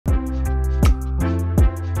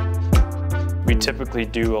typically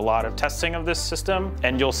do a lot of testing of this system,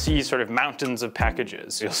 and you'll see sort of mountains of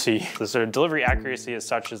packages. You'll see the sort of delivery accuracy is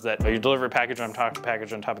such as that you deliver a package on top of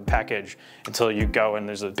package on top of package until you go and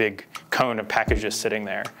there's a big cone of packages sitting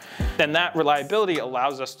there. And that reliability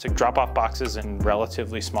allows us to drop off boxes in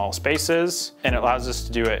relatively small spaces, and it allows us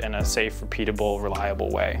to do it in a safe, repeatable, reliable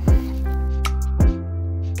way.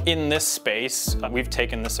 In this space, we've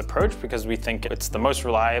taken this approach because we think it's the most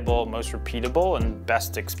reliable, most repeatable, and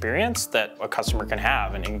best experience that a customer can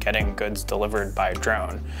have in getting goods delivered by a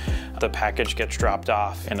drone. The package gets dropped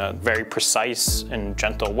off in a very precise and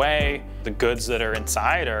gentle way. The goods that are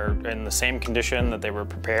inside are in the same condition that they were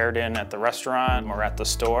prepared in at the restaurant or at the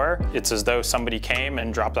store. It's as though somebody came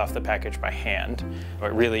and dropped off the package by hand.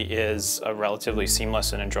 It really is a relatively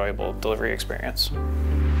seamless and enjoyable delivery experience.